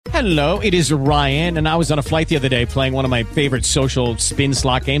Hello, it is Ryan, and I was on a flight the other day playing one of my favorite social spin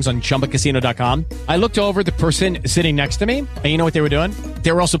slot games on ChumbaCasino.com. I looked over at the person sitting next to me, and you know what they were doing?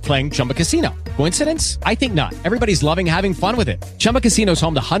 They were also playing Chumba Casino. Coincidence? I think not. Everybody's loving having fun with it. Chumba Casino is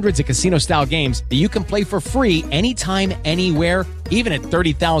home to hundreds of casino-style games that you can play for free anytime, anywhere, even at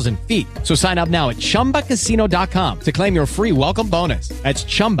 30,000 feet. So sign up now at ChumbaCasino.com to claim your free welcome bonus. That's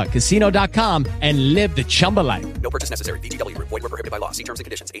ChumbaCasino.com and live the Chumba life. No purchase necessary. VGW. Void where prohibited by law. See terms and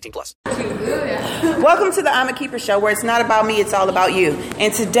conditions. 18+. Welcome to the I'm a Keeper Show, where it's not about me, it's all about you.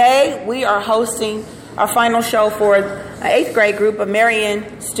 And today we are hosting our final show for an 8th grade group of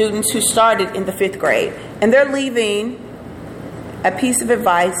Marion students who started in the 5th grade. And they're leaving a piece of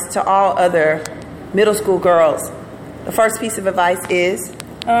advice to all other middle school girls. The first piece of advice is?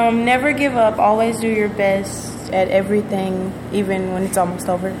 Never give up. Always do your best at everything, even when it's almost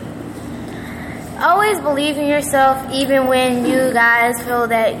over. Always believe in yourself, even when you guys feel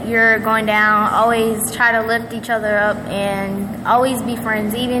that you're going down. Always try to lift each other up and always be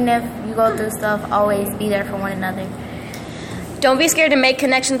friends. Even if you go through stuff, always be there for one another. Don't be scared to make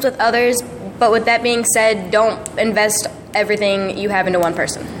connections with others, but with that being said, don't invest everything you have into one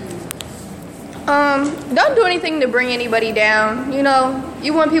person. Don't do anything to bring anybody down. You know,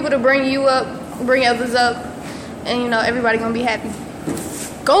 you want people to bring you up, bring others up, and, you know, everybody gonna be happy.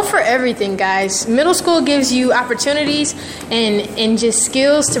 Go for everything, guys. Middle school gives you opportunities and just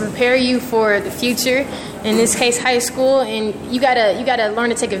skills to prepare you for the future. In this case, high school, and you gotta learn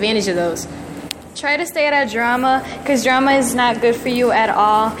to take advantage of those. Try to stay out of drama, because drama is not good for you at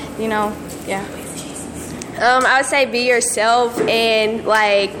all. You know, yeah. I would say be yourself and,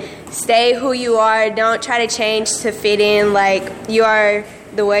 like, stay who you are. Don't try to change to fit in. Like, you are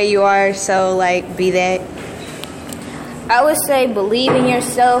the way you are, so, like, be that. I would say believe in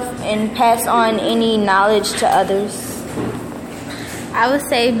yourself and pass on any knowledge to others. I would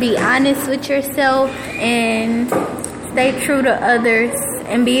say be honest with yourself and stay true to others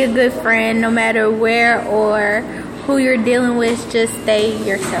and be a good friend no matter where or who you're dealing with. Just stay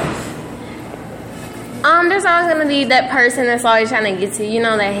yourself. There's always going to be that person that's always trying to get to you, you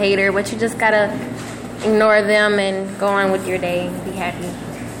know, that hater, but you just got to ignore them and go on with your day and be happy.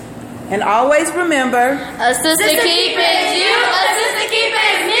 And always remember, Assistant Keeper is you, Assistant Keeper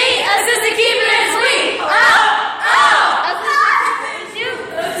is me, Assistant Keeper is we. Oh! Assistant Keeper is you,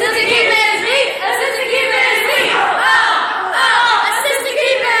 Assistant Keeper is me, Assistant Keeper is we. Oh! Assistant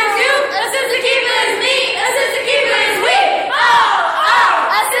Keeper is you, Assistant Keeper is me, Assistant Keeper is we.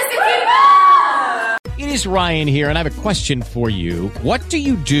 Oh! Assistant Keeper! It is Ryan here, and I have a question for you. What do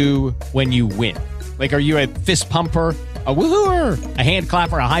you do when you win? Like, are you a fist pumper, a woohooer, a hand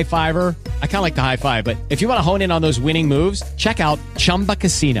clapper, a high fiver? I kind of like the high five, but if you want to hone in on those winning moves, check out Chumba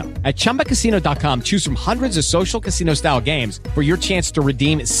Casino. At ChumbaCasino.com, choose from hundreds of social casino style games for your chance to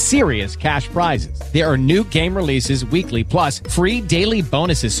redeem serious cash prizes. There are new game releases weekly, plus free daily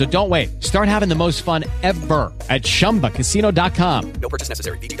bonuses. So don't wait. Start having the most fun ever at ChumbaCasino.com. No purchase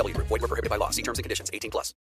necessary. VGW. Void where prohibited by law. See terms and conditions. 18+.